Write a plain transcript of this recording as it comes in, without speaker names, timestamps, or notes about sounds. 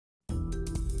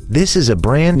This is a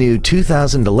brand new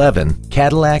 2011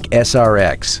 Cadillac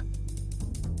SRX.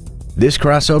 This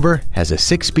crossover has a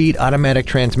 6-speed automatic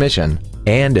transmission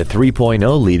and a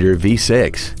 3.0-liter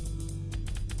V6.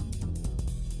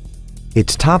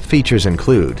 Its top features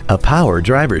include a power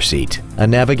driver's seat, a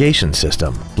navigation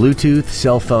system, Bluetooth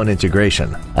cell phone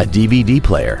integration, a DVD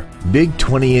player, big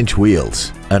 20-inch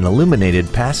wheels, an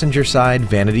illuminated passenger side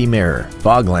vanity mirror,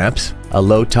 fog lamps, a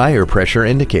low tire pressure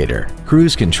indicator,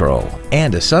 cruise control,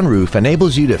 and a sunroof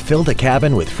enables you to fill the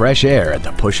cabin with fresh air at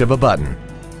the push of a button.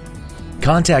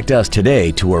 Contact us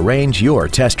today to arrange your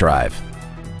test drive.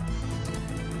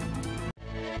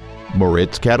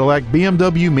 Moritz Cadillac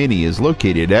BMW Mini is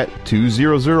located at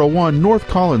 2001 North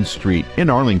Collins Street in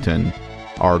Arlington.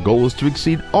 Our goal is to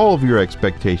exceed all of your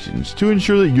expectations to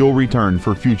ensure that you'll return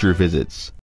for future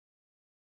visits.